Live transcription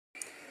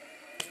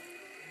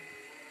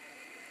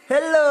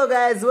Hello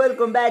guys,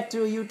 welcome back to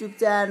YouTube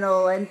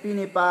channel NP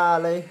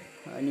Nepal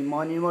अनि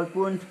म निर्मल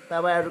पुन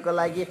तपाईहरुको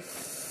लागि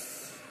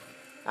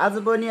आज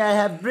पनि I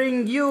have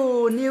bring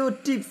you new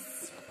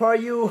tips for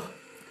you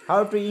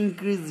how to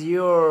increase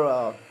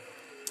your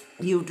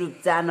YouTube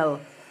channel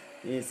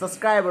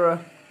subscriber.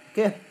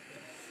 Okay,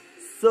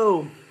 so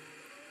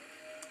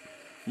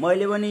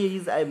मैले पनि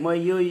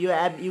यो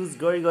एप युज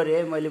गरे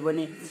है मैले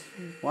पनि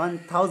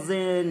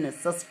 1000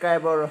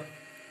 सब्स्क्राइबर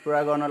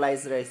पुरा गर्न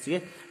लागिरहेको छु के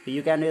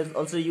you can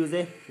also use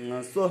it.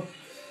 So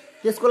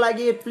त्यसको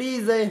लागि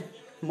प्लिज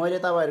मैले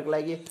तपाईहरुको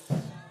लागि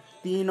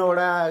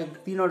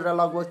तीनवटा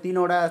लगभग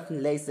तीनवटा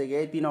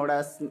ल्याइसके तीनवटा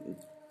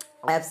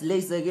एप्स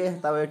ल्याइसके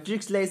तपाईहरु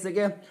tricks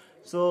ल्याइसके.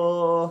 So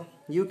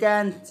you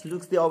can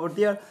look the over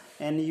there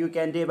and you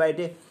can day by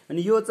day.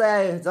 अनि यो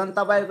चाहिँ जन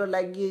तपाईहरुको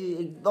लागि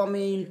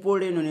एकदमै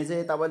इम्पोर्टेन्ट हुने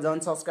चाहिँ तपाई जन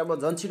सब्स्क्राइबर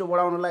जन छिटो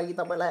बढाउन लागि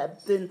तपाईलाई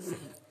एकदम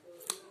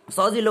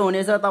सजिलो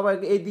हुनेछ.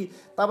 तपाईको यदि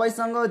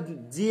तपाईसँग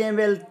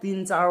जीएमएल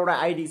 3-4 वटा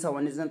आईडी छ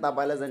भने चाहिँ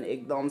तपाईलाई चाहिँ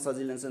एकदम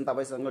सजिलो हुन्छ.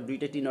 तपाईसँग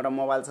 2-3 वटा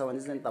मोबाइल छ भने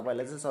चाहिँ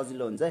तपाईलाई चाहिँ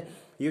सजिलो हुन्छ.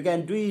 You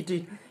can do it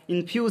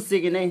in few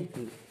second है.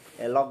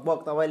 लगभग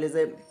तपाईले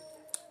चाहिँ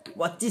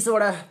 25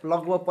 वटा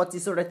लगभग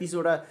 25 वटा 30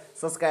 वटा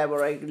सब्स्क्राइबर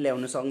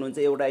ल्याउन सक्नुहुन्छ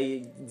एउटा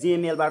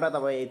जीएमएल बाट.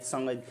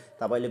 तपाईसँग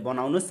तपाईले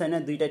बनाउनुस् हैन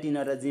 2-3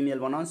 वटा जीएमएल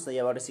बनाउनुस्.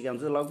 यहाँबाट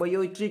सिकाउँछु. लगभग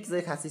यो ट्रिक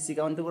चाहिँ खासै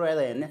सिकाउनु त कुरा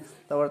हैन.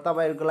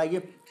 तपाईहरुको लागि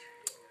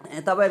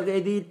तपाईहरुको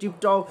यदि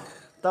टिकटक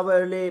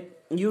तपाईहरुले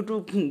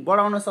युट्युब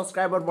बढाउन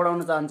सब्स्क्राइबर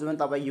बढाउन चाहनुहुन्छ भने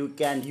तपाई you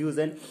can use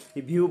and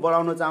view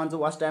बढाउन चाहनुहुन्छ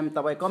वाच टाइम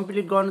तपाई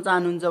कम्प्लिट गर्न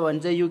चाहनुहुन्छ भने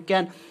चाहिँ you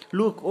can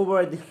look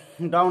over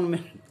down.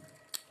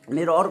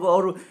 मेरो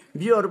अरु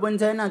भ्यूहरु पनि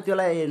छैन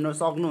त्यसलाई हेर्न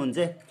सक्नुहुन्छ.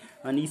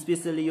 अनि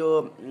स्पेशली यो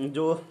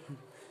जो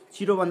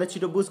छिटो भन्दा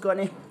छिटो बुस्ट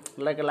गर्ने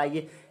लागि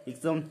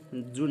एकदम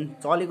जुन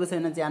चलेको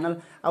छैन च्यानल.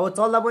 अब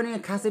चल्दा पनि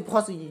खासै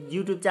फर्स्ट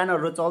युट्युब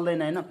च्यानलहरु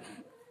चल्दैन हैन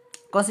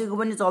कसैको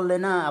पनि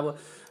चल्दैन. अब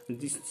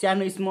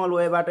सानो स्मल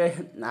वेबाट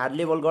हार्ड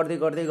लेभल गर्दै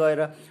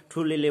गएर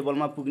ठुलो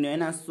लेभलमा पुग्ने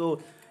हैन. सो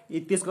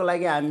त्यसको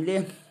लागि हामीले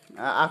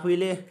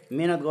आफैले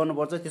मेहनत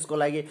गर्नुपर्छ. त्यसको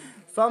लागि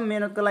सब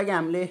मेहनतको लागि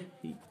हामीले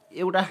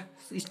एउटा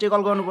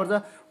स्टेकल गर्नुपर्छ.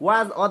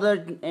 Watch other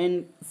and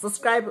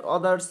subscribe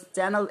others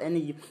channel and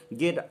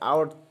get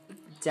our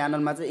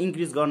च्यानलमा चाहिँ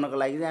इन्क्रिज गर्नको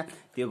लागि चाहिँ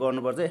त्यो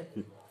गर्नुपर्छ.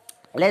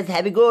 Let's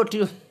have go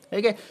to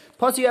okay.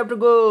 First you have to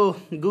go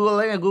Google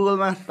है.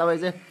 गुगलमा तपाई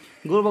चाहिँ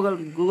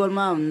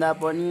गुगलमा भन्दा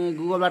पनि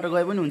गुगलबाट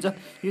गए पनि हुन्छ.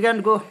 यु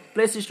क्यान गो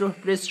प्ले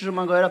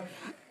स्टोरमा गएर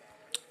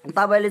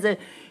तपाईले चाहिँ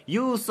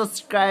यु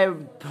सब्स्क्राइब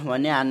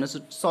भन्ने हान्न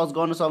सर्च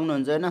गर्न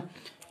सक्नुहुन्छ हैन.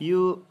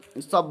 यु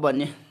सब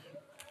भन्ने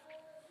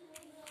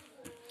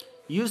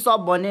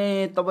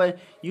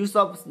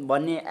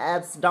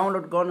एप्स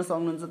डाउनलोड गर्न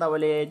सक्नुहुन्छ.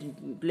 तपाईले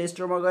प्ले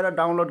स्टोरमा गएर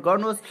डाउनलोड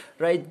गर्नुहोस्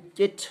र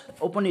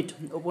ओपन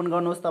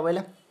गर्नुहोस्.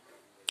 तपाईले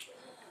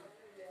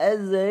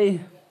एज ए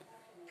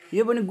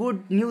यो पनि गुड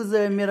न्यूज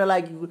मेरो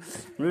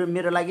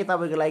लागि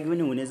तपाईको लागि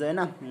पनि हुनेछ हैन.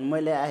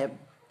 मैले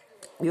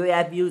यो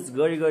एप युज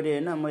गरे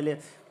हैन. मैले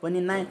पनि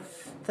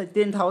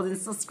 10,000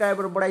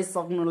 सब्स्क्राइबर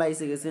बढाइसक्नु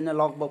लागिसकेको छु हैन.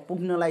 लगभग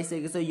पुग्न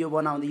लागिसकेको छ. यो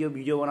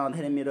भिडियो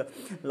बनाउँदाखेरि मेरो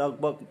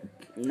लगभग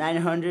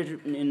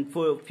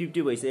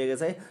 950 भइसकेको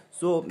छ है.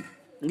 सो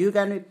यु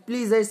क्यान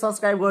प्लिज है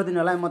सब्स्क्राइब गरिदिनु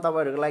होला. म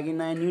तपाईहरुको लागि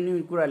नयाँ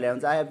न्यू कुरा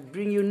ल्याउँछु. I have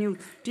bring you new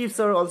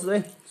tips also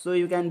है. So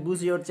you can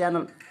boost your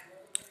channel.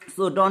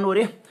 So don't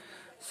worry.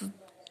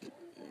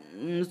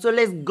 So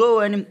let's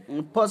go and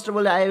first of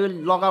all I will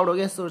log out.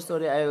 Okay, so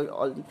sorry I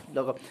will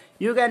log out.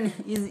 You can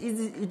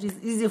it is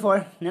easy for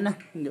हैन.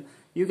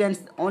 You can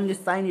only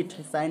sign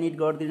it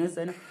गर्दिनुस्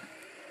हैन.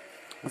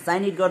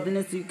 Sign it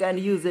गर्दिनुस्. You can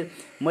use it.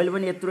 मैले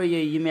पनि यत्रो यो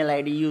email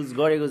ID use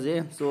गरेको छु.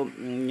 So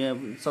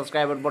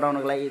subscriber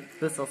बढाउनको लागि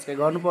त्यो सब्स्क्राइब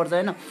गर्नुपर्छ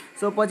हैन.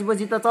 सो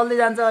पछि त चल्दै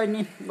जान्छ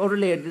अनि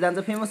अरूले हेर्दै जान्छ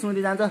फेमस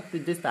हुँदै जान्छ.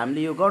 त्यस्तो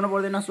हामीले यो गर्नु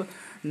पर्दैन. सो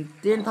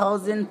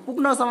 10,000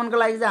 पुग्नसम्मको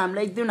लागि चाहिँ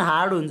हामीलाई एकदम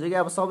हार्ड हुन्छ कि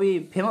अब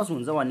सबै फेमस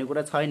हुन्छ भन्ने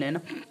कुरा छैन हैन.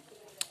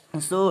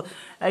 सो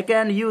आई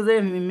क्यान युज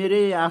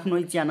मेरै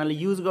आफ्नो च्यानल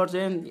युज गर्छु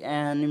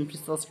एन्ड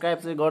सब्स्क्राइब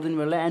चाहिँ गरिदिनु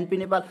भयो होला. एनपी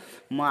नेपाल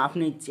म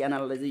आफ्नै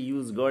च्यानललाई चाहिँ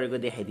युज गरेको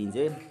देखाइदिन्छु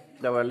है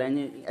तपाईहरुलाई.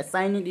 अनि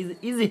sign it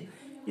is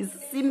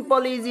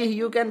simple easy.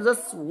 You can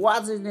just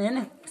watch it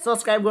हैन.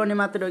 सब्स्क्राइब गर्ने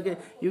मात्र हो कि.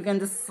 You can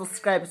just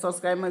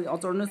सब्स्क्राइबमा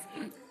अचाउनुहोस्.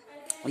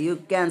 You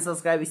can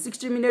subscribe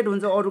 60 minute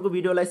हुन्छ. अरूको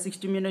भिडियोलाई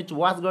 60 मिनट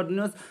वाच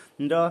गरिदिनुहोस्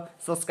र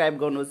सब्स्क्राइब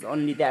गर्नुहोस्.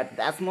 Only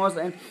that's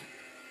much.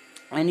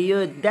 And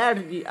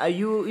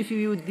if you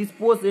use this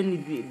post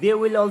and they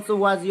will also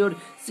watch your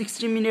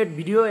 60-minute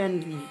video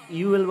and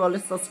you will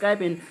always subscribe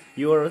and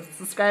your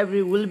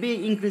subscriber will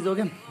be increased.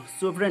 Okay,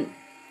 so friend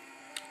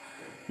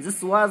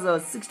just watch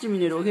 60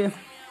 minutes. Okay,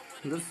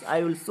 just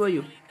I will show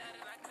you.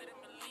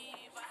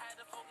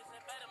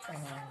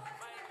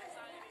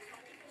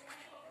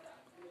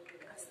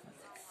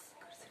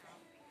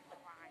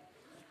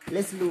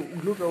 Let's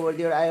look over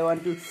there. I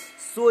want to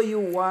show you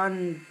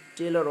one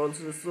trailer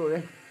also. So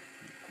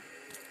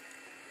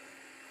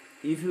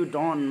if you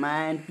don't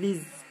mind,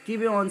 please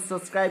keep on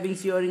subscribing,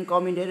 sharing,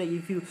 comment here.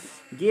 If you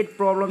get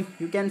problem,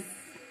 you can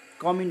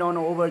comment on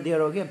over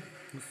there. Okay,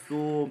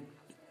 so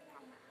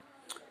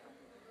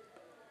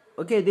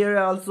okay there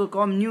also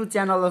com new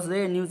च्यानलहरु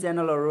चाहिँ new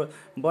च्यानलहरु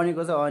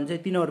बनेको छ भने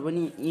चाहिँ तिनीहरु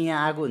पनि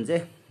यहाँ आएको हुन्छ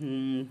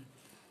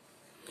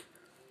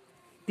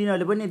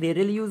तिनीहरुले पनि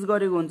धेरैले युज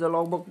गरेको हुन्छ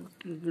लगभग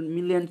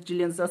million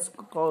trillion just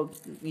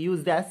use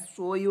that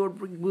so your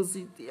boost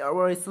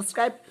or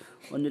subscribe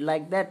when you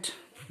like that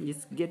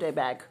just get a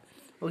bag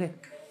okay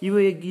you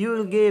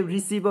will give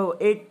receive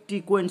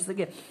 80 coins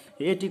okay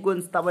 80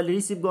 coins तपाईले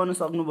रिसिभ गर्न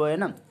सक्नु भयो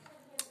हैन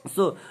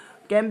सो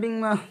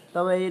क्याम्पिङमा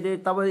तपाईले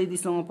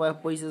यदिसँग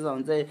पैसा छ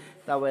भने चाहिँ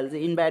तपाईले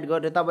चाहिँ इन्भाइट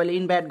गरे तपाईले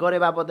इन्भाइट गरे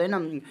बापत हैन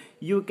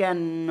यु क्यान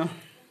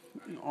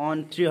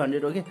on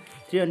 300 okay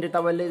 300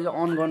 तपाईले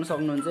अन गर्न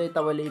सक्नुहुन्छ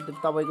तपाईले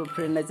तपाईको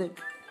फ्रेन्डलाई चाहिँ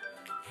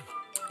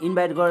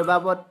इन्भाइट गरे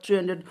बापत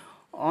 300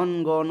 अन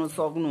गर्न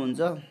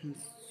सक्नुहुन्छ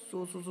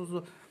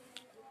सो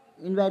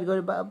इन्भाइट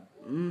गरे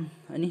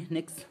अनि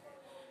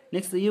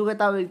नेक्स्ट यु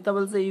तपाईले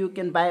चाहिँ यु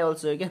क्यान बाइ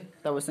अल्सो के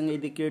तपाईसँग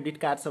यदि क्रेडिट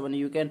कार्ड छ भने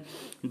you can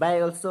by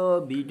also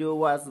video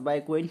watch by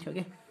coin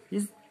okay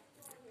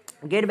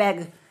get back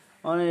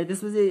अनि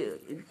त्यसपछि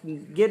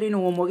गेट इन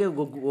होम ओके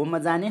होममा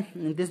जाने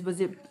अनि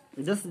त्यसपछि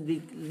just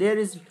there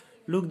is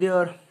look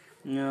there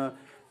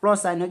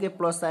plus sign okay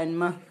plus sign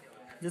ma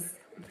just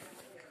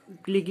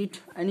click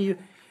it and you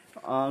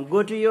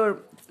go to your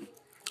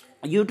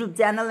YouTube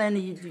channel and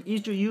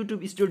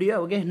YouTube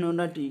studio okay no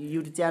not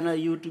YouTube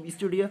channel YouTube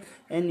studio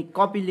and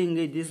copy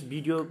link this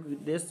video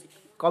this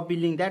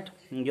copy link that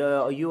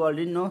you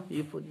already know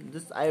if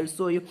this I'll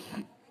show you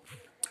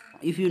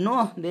if you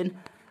know then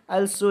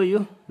I'll show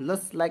you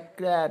just like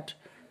that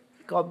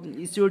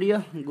copy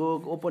studio go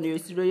open your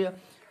studio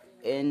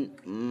and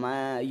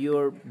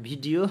your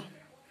video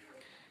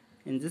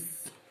and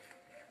just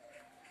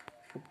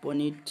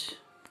open it.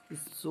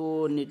 It's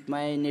so neat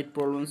my net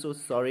problem so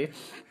sorry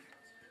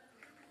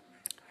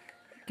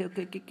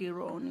okay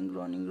running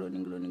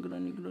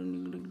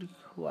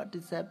what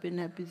is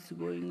happening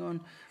going on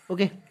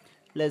okay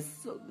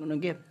let's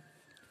okay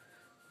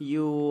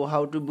you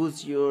how to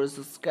boost your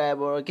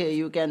subscriber okay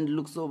you can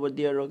look over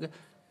there okay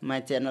my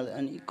channel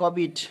and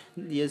copy it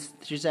yes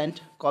 3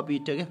 cent copy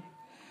it okay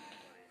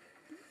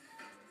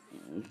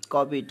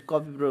copy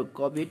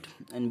it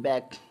and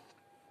back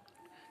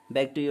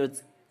to your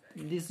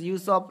this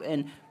use of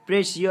and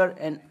press here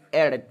and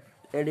edit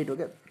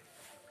okay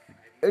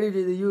edit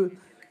it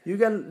you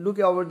can look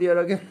over there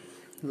okay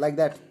like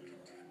that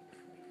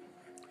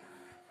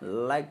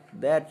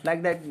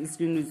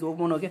screen is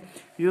open okay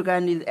you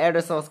can add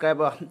a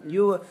subscriber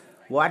you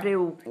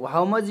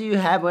how much you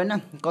have हैन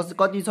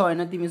कति छ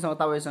हैन तिमीसँग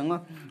तपाईसँग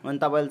अनि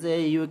तपाईले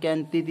चाहिँ you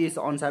can त्यति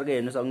अनुसारको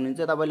हेर्न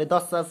सक्नुहुन्छ तपाईले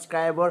 10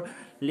 सब्स्क्राइबर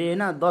ले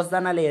हैन 10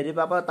 जनाले हेरे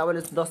पापा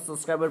तपाईले 10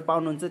 सब्स्क्राइबर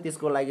पाउनुहुन्छ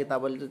त्यसको लागि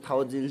तपाईले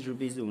 1000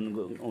 रुपैयाँ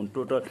हुनु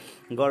टोटल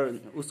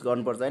उस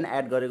गर्नु पर्छ हैन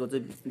एड गरेको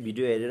चाहिँ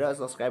भिडियो हेरेर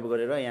सब्स्क्राइब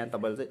गरेर यहाँ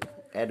तपाईले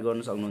चाहिँ एड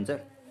गर्न सक्नुहुन्छ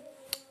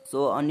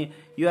so अनि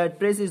your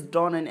press is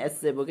done and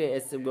escape okay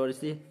escape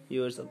गरेपछि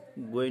you are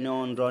going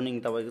on running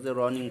तपाईको चाहिँ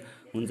रनिङ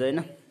हुन्छ हैन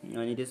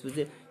अनि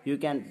त्यसपछि you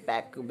can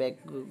back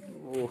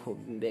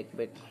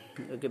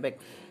okay back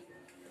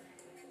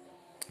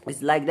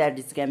it's like that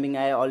it's camping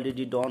I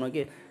already done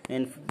okay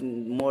and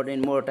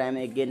more time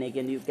again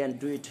you can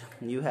do it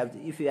you have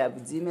if you have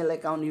Gmail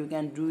account you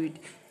can do it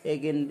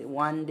again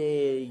one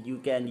day you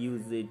can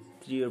use it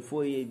 3 or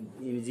 4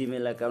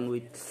 Gmail account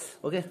with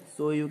okay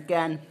so you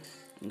can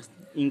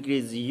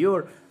increase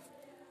your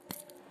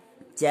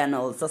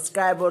channel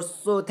subscribers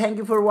so thank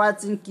you for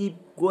watching keep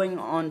going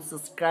on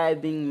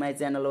subscribing my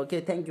channel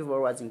okay thank you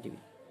for watching TV